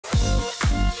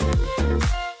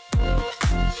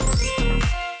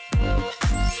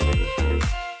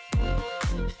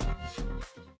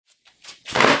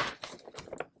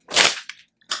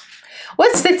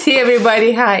Hey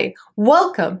everybody, hi,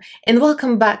 welcome and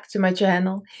welcome back to my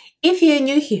channel. If you're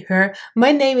new here,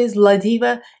 my name is La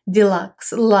Diva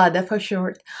Deluxe, Lada for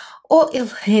short, or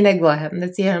Elaina Glam,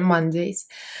 that's here on Mondays.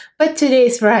 But today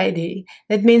is Friday,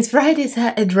 that means Fridays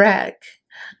are a drag.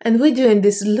 And we're doing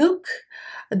this look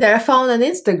that I found on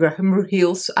Instagram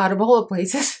Reels out of all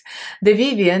places. The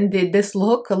Vivienne did this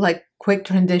look, like quick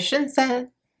transitions,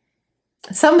 and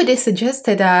somebody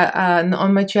suggested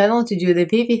on my channel to do the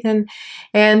Vivienne,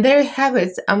 and there you have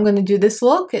it. I'm gonna do this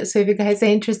look, so if you guys are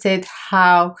interested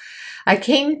how I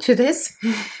came to this,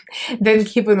 then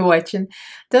keep on watching.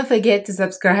 Don't forget to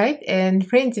subscribe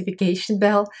and ring notification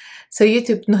bell so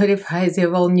YouTube notifies you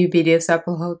of all new videos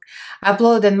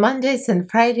upload on Mondays and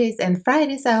Fridays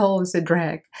I always a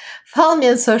drag. Follow me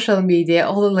on social media,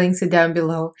 all the links are down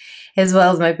below, as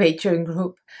well as my Patreon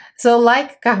group. So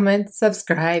like, comment,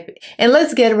 subscribe, and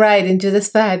let's get right into this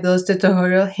fabulous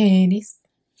tutorial, handies.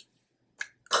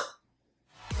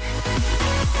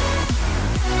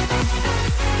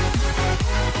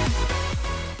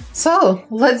 So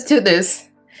let's do this.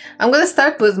 I'm gonna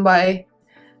start with my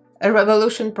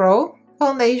Revolution Pro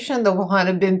foundation, the one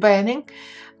I've been panning.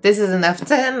 This is an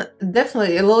F10,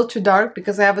 definitely a little too dark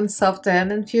because I haven't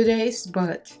self-tanned in a few days,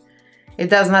 but it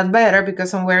does not matter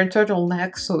because I'm wearing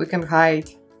turtleneck so we can hide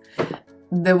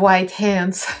the white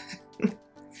hands.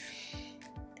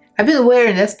 I've been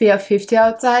wearing SPF 50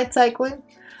 outside cycling.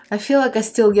 I feel like I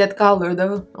still get color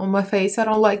though on my face. I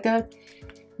don't like that,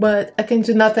 but I can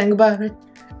do nothing about it.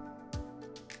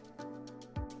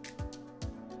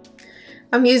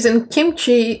 I'm using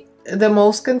Kimchi the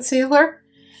Most Concealer,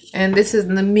 and this is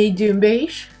in the medium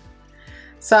beige.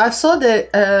 So I saw the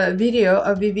video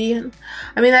of Vivienne.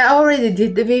 I mean, I already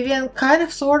did the Vivienne, kind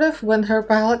of, sort of, when her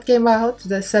palette came out,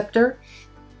 the Scepter.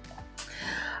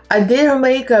 I did her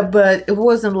makeup, but it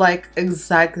wasn't like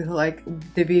exactly like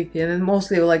the Vivienne, and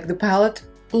mostly like the palette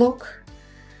look.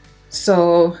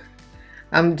 So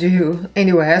I'm due.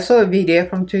 Anyway, I saw a video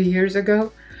from 2 years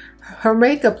ago. Her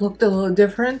makeup looked a little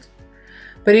different,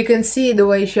 but you can see the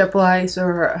way she applies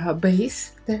her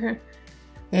base there.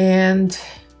 And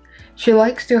she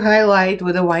likes to highlight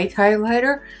with a white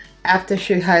highlighter after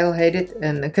she highlighted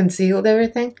and concealed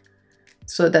everything.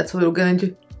 So that's what we're gonna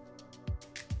do.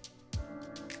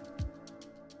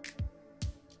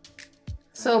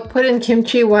 So put in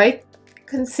Kimchi White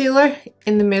Concealer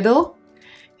in the middle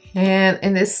and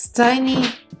in this tiny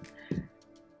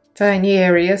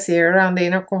areas here around the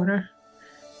inner corner.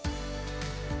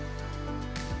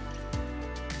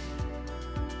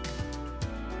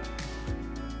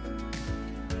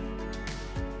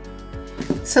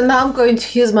 So now I'm going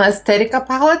to use my Aesthetica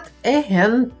palette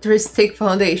and Tristic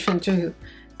foundation too,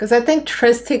 because I think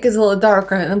Tristic is a little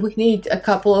darker and we need a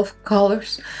couple of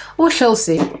colors. We shall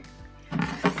see.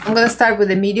 I'm going to start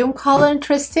with a medium color in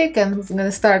Tristic, and I'm going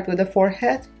to start with the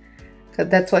forehead, because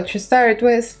that's what she started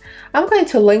with. I'm going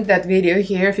to link that video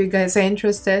here if you guys are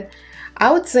interested.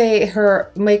 I would say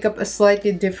her makeup is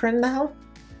slightly different now.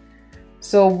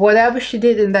 So whatever she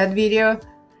did in that video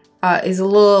is a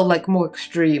little like more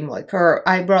extreme. Like her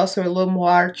eyebrows are a little more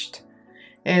arched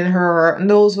and her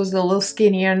nose was a little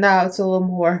skinnier. Now it's a little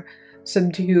more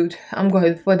subdued. I'm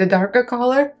going for the darker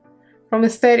color from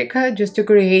Aesthetica just to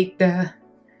create the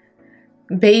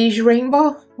beige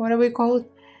rainbow, what do we call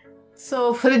it?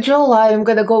 So for the jawline, I'm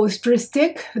gonna go with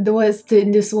Tristic, the West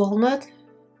Indies Walnut.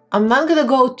 I'm not gonna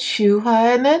go too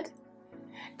high on it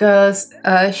because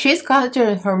she's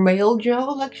contouring her male jaw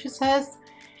like she says,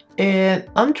 and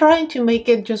I'm trying to make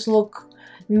it just look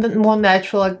more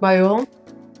natural like my own.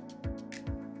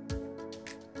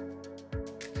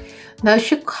 Now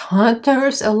she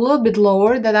contours a little bit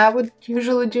lower than I would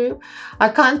usually do. I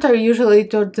contour usually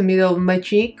towards the middle of my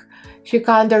cheek. She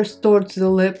contours towards the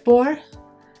lip more.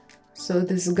 So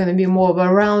this is gonna be more of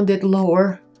a rounded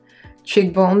lower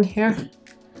cheekbone here.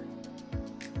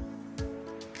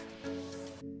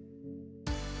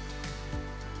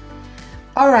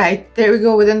 Alright, there we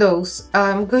go with the nose.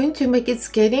 I'm going to make it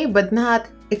skinny but not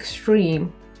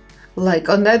extreme. Like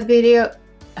on that video,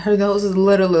 her nose is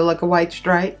literally like a white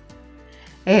stripe.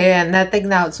 And I think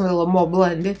now it's a little more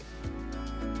blended.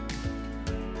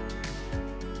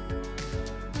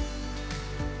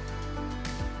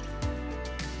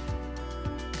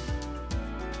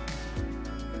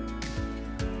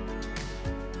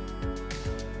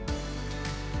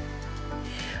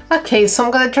 Okay, so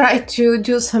I'm gonna try to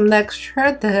do some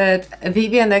texture that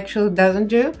Vivienne actually doesn't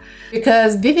do,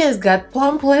 because Vivienne's got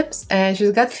plump lips and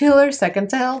she's got fillers, I can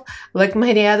tell, like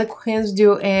many other queens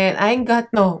do, and I ain't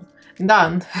got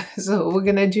none. So we're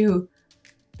gonna do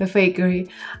the fakery.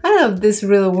 I don't know if this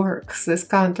really works, this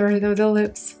contouring of the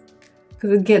lips.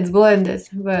 because it gets blended,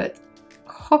 but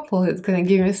hopefully it's gonna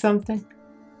give me something.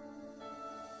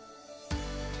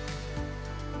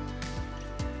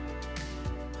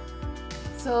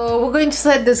 So we're going to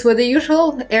set this with the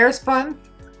usual airspun.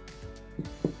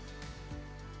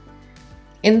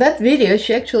 In that video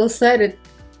she actually set it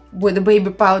with the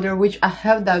baby powder, which I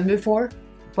have done before,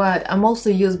 but I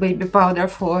mostly use baby powder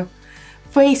for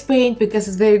face paint because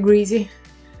it's very greasy.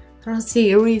 I don't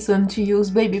see a reason to use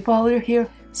baby powder here.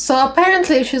 So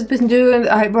apparently she's been doing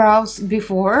eyebrows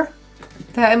before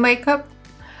the eye makeup.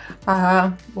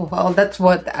 Well, that's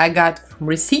what I got from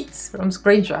receipts, from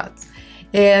screenshots.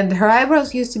 And her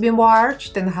eyebrows used to be more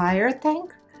arched and higher, I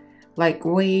think. Like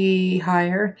way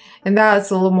higher. And now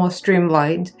it's a little more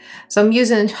streamlined. So I'm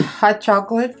using hot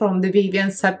chocolate from the Vivienne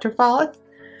Insta palette.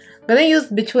 I'm gonna use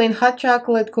between hot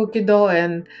chocolate, cookie dough,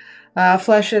 and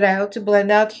flesh it out to blend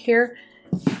out here.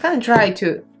 I'm gonna try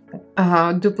to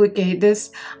duplicate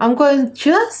this. I'm going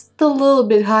just a little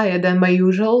bit higher than my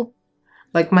usual,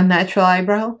 like my natural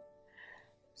eyebrow.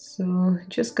 So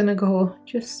just gonna go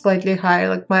just slightly higher,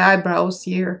 like my eyebrows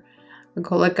here. I'll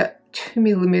go like a 2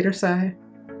 millimeters high.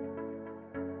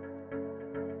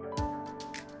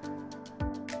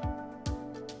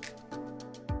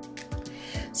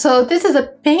 So this is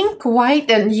a pink, white,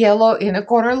 and yellow in a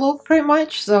corner look pretty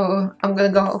much. So I'm gonna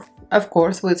go, of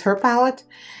course, with her palette.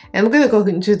 And I'm gonna go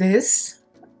into this.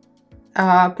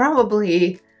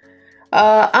 Probably,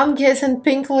 I'm guessing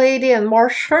Pink Lady and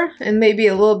Marsha, and maybe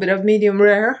a little bit of medium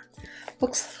rare.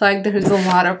 Looks like there's a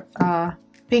lot of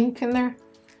pink in there.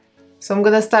 So I'm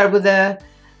gonna start with the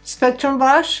Spectrum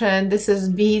brush, and this is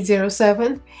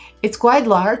B07. It's quite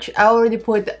large. I already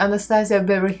put Anastasia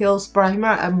Beverly Hills primer.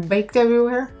 I'm baked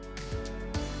everywhere.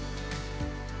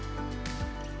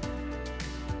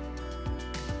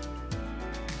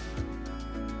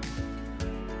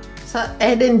 So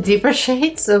adding deeper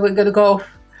shades, so we're gonna go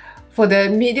for the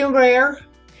medium rare,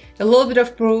 a little bit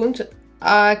of pruned.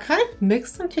 I kind of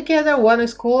mixed them together. One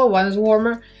is cooler, one is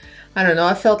warmer. I don't know,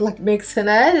 I felt like mixing.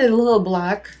 I added a little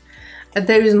black.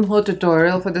 There is no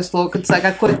tutorial for this look. It's like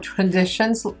a quick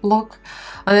transitions look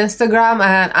on Instagram,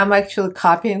 and I'm actually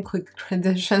copying quick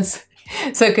transitions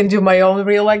so I can do my own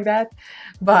reel like that.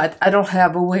 But I don't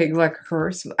have a wig like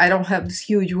hers. I don't have these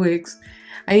huge wigs.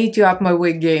 I need to up my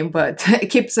wig game, but I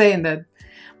keep saying that,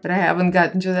 but I haven't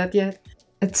gotten to that yet.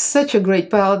 It's such a great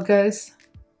palette, guys.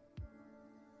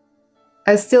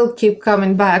 I still keep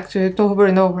coming back to it over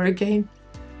and over again.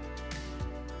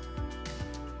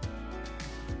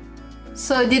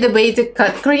 So I did a basic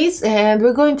cut crease, and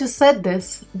we're going to set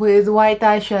this with white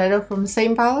eyeshadow from the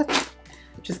same palette.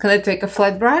 Just gonna take a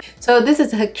flat brush. So this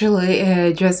is actually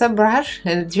a dress up brush,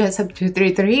 and dress up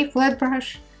 233 flat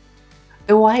brush.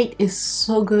 The white is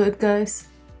so good, guys.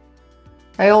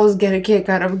 I always get a kick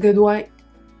out of a good white.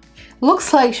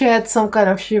 Looks like she had some kind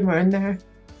of shimmer in there.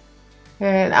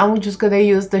 And I'm just gonna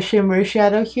use the shimmery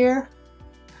shadow here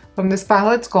from this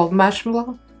palette. It's called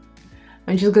Marshmallow.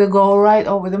 I'm just gonna go right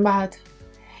over the matte.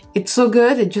 It's so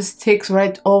good, it just sticks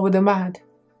right over the matte.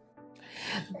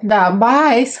 Now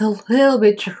my eyes a little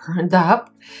bit turned up,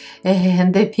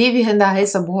 and the Vivienne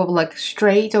eyes are more like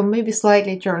straight or maybe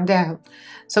slightly turned down.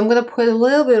 So I'm gonna put a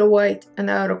little bit of white in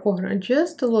the outer corner,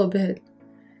 just a little bit.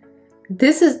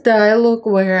 This is the eye look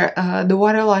where the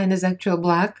waterline is actually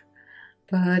black,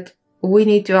 but we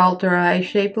need to alter our eye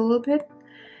shape a little bit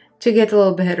to get a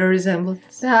little better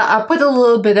resemblance. Now I put a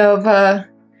little bit of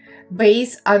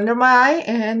base under my eye,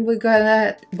 and we're gonna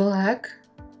add black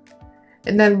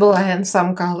and then blend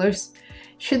some colors.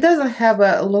 She doesn't have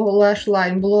a low lash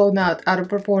line blown out of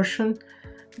proportion,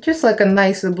 just like a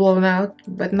nicely blown out,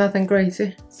 but nothing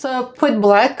crazy. So I put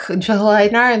black gel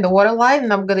liner in the waterline,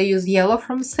 and I'm gonna use yellow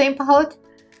from the same palette.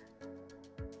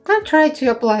 I'm gonna try to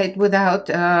apply it without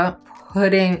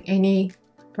putting any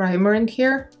primer in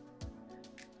here,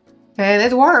 and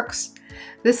it works.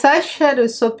 This eyeshadow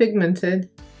is so pigmented.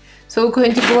 So we're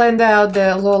going to blend out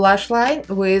the low lash line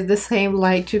with the same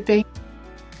light to pink.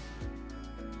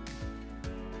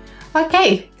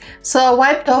 Okay, so I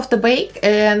wiped off the bake,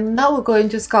 and now we're going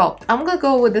to sculpt. I'm gonna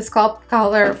go with the sculpt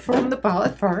color from the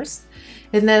palette first,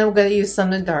 and then we're gonna use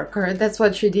something darker. That's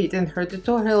what she did in her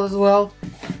tutorial as well,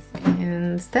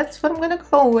 and that's what I'm gonna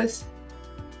go with.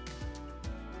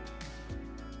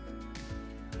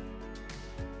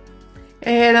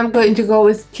 And I'm going to go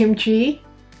with Kimchi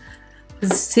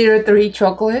 03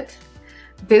 chocolate.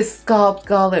 This sculpt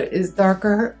color is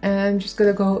darker, and I'm just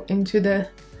gonna go into the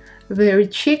very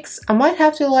cheeks. I might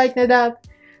have to lighten it up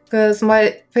because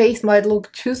my face might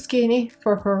look too skinny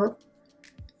for her,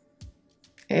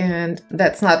 and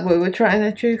that's not what we're trying to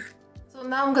achieve. So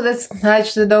now I'm gonna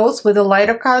snatch the nose with a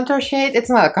lighter contour shade. It's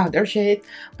not a contour shade,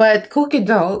 but cookie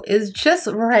dough is just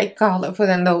the right color for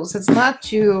the nose. It's not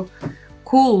too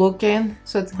cool looking,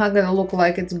 so it's not gonna look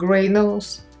like it's gray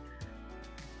nose.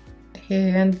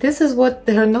 And this is what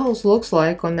her nose looks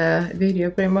like on the video,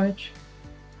 pretty much.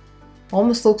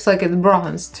 Almost looks like it's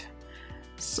bronzed.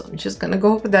 So I'm just gonna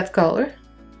go for that color.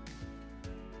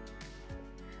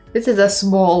 This is a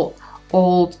small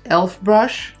old elf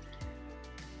brush.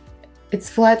 It's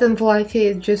flat and fluffy,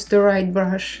 it's just the right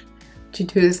brush to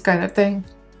do this kind of thing.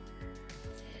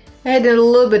 I added a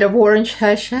little bit of orange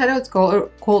eyeshadow, it's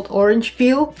called Orange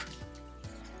Peel.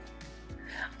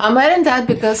 I'm adding that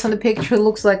because on the picture it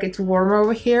looks like it's warm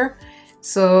over here.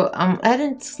 So I'm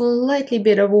adding slightly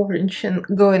bit of orange and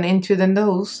going into the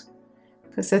nose,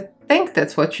 because I think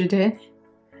that's what you did.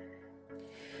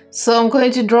 So I'm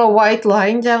going to draw a white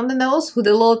line down the nose with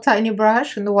a little tiny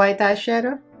brush and the white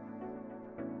eyeshadow.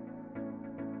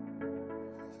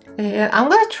 And I'm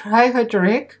gonna try her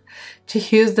trick to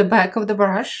use the back of the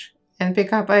brush and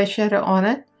pick up eyeshadow on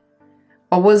it.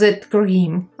 Or was it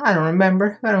cream? I don't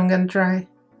remember, but I'm gonna try.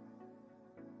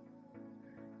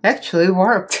 Actually, it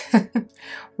worked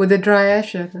with the dry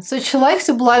eyeshadow. So she likes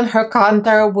to blend her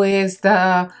contour with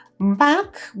the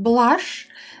MAC blush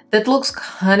that looks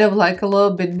kind of like a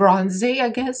little bit bronzy, I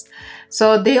guess.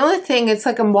 So the only thing, it's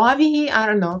like a mauve-y, I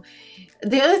don't know.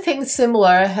 The only thing similar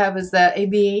I have is the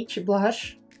ABH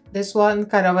blush. This one,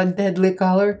 kind of a deadly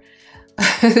color.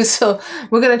 So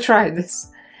we're gonna try this.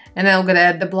 And I'm gonna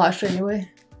add the blush anyway.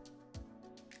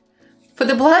 For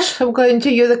the blush, I'm going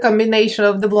to use a combination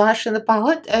of the blush and the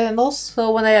palette, and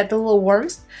also when I add the little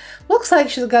worms, looks like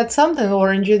she's got something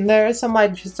orange in there, so I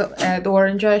might just add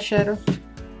orange eyeshadow.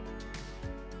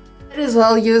 I as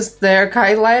well use their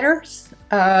highlighters.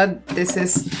 This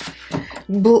is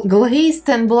glazed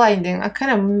and blinding. I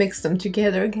kind of mixed them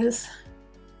together, I guess.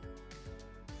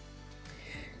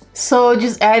 So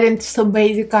just adding some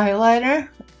basic highlighter.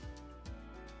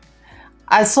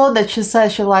 I saw that she said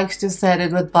she likes to set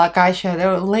it with black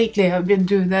eyeshadow. Lately I've been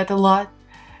doing that a lot,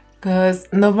 because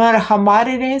no matter how matte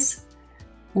it is,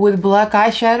 with black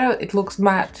eyeshadow it looks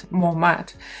matte, more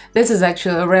matte. This is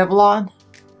actually a Revlon.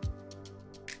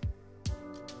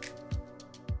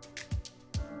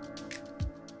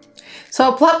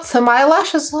 So I plucked some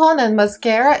eyelashes on and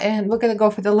mascara, and we're gonna go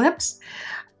for the lips.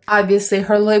 Obviously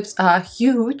her lips are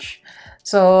huge,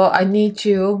 so I need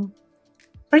to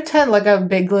pretend like I have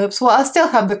big lips. Well, I still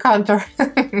have the contour.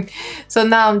 So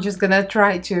now I'm just gonna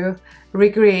try to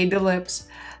recreate the lips.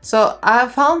 So I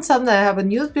found something that I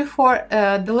haven't used before.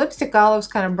 The lipstick color is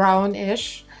kind of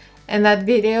brownish in that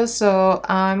video, so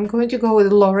I'm going to go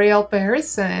with L'Oreal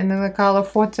Paris and in the color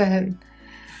 410.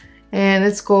 And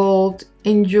it's called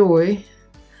Enjoy.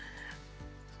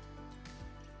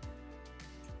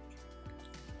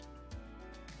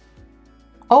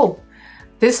 Oh!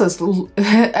 This was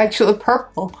actually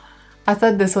purple. I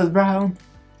thought this was brown.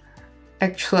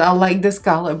 Actually, I like this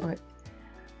color, but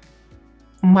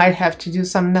might have to do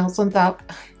something else on top.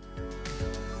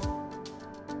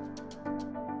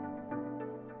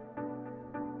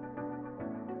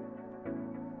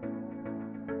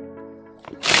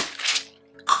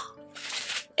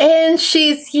 And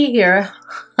she's here.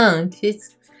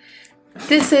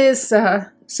 This is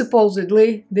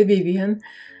supposedly the Vivienne.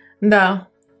 Now,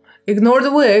 ignore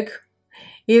the wig.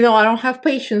 You know, I don't have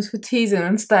patience for teasing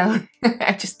and styling.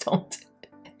 I just don't.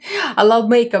 I love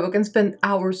makeup. I can spend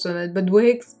hours on it, but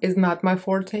wigs is not my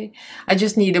forte. I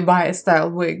just need to buy a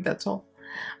styled wig, that's all.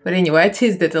 But anyway, I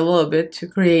teased it a little bit to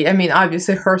create. I mean,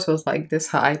 obviously hers was like this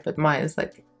high, but mine is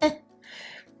like, eh.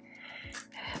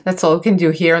 That's all I can do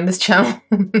here on this channel.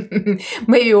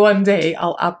 Maybe one day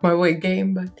I'll up my wig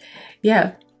game, but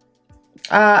yeah.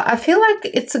 I feel like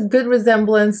it's a good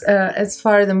resemblance as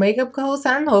far as the makeup goes.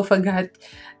 I don't know if I got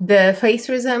the face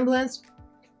resemblance.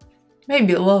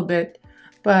 Maybe a little bit.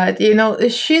 But, you know,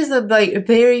 she's a like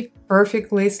very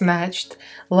perfectly snatched,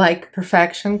 like,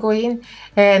 perfection queen.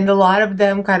 And a lot of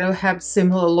them kind of have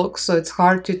similar looks, so it's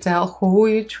hard to tell who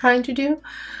you're trying to do.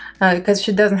 Because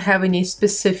she doesn't have any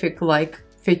specific, like,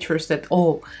 features that,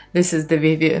 oh, this is the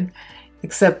Vivienne.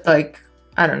 Except, like,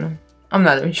 I don't know. I'm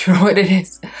not even sure what it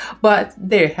is, but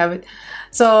there you have it.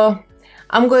 So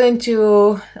I'm going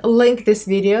to link this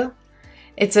video.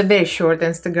 It's a very short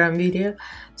Instagram video,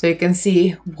 so you can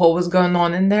see what was going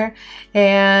on in there,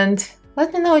 and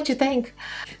let me know what you think.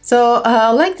 So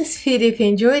like this video if you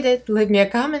enjoyed it, leave me a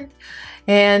comment,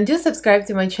 and do subscribe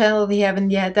to my channel if you haven't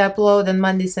yet. I upload on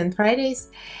Mondays and Fridays,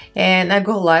 and I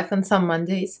go live on some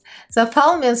Mondays. So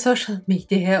follow me on social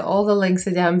media, all the links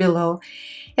are down below,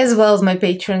 as well as my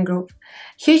Patreon group.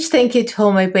 Huge thank you to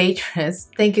all my patrons.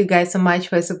 Thank you guys so much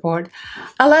for your support.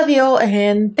 I love you all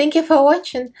and thank you for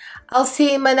watching. I'll see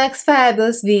you in my next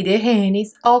fabulous video,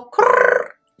 Hannies. Oh,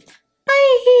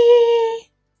 bye!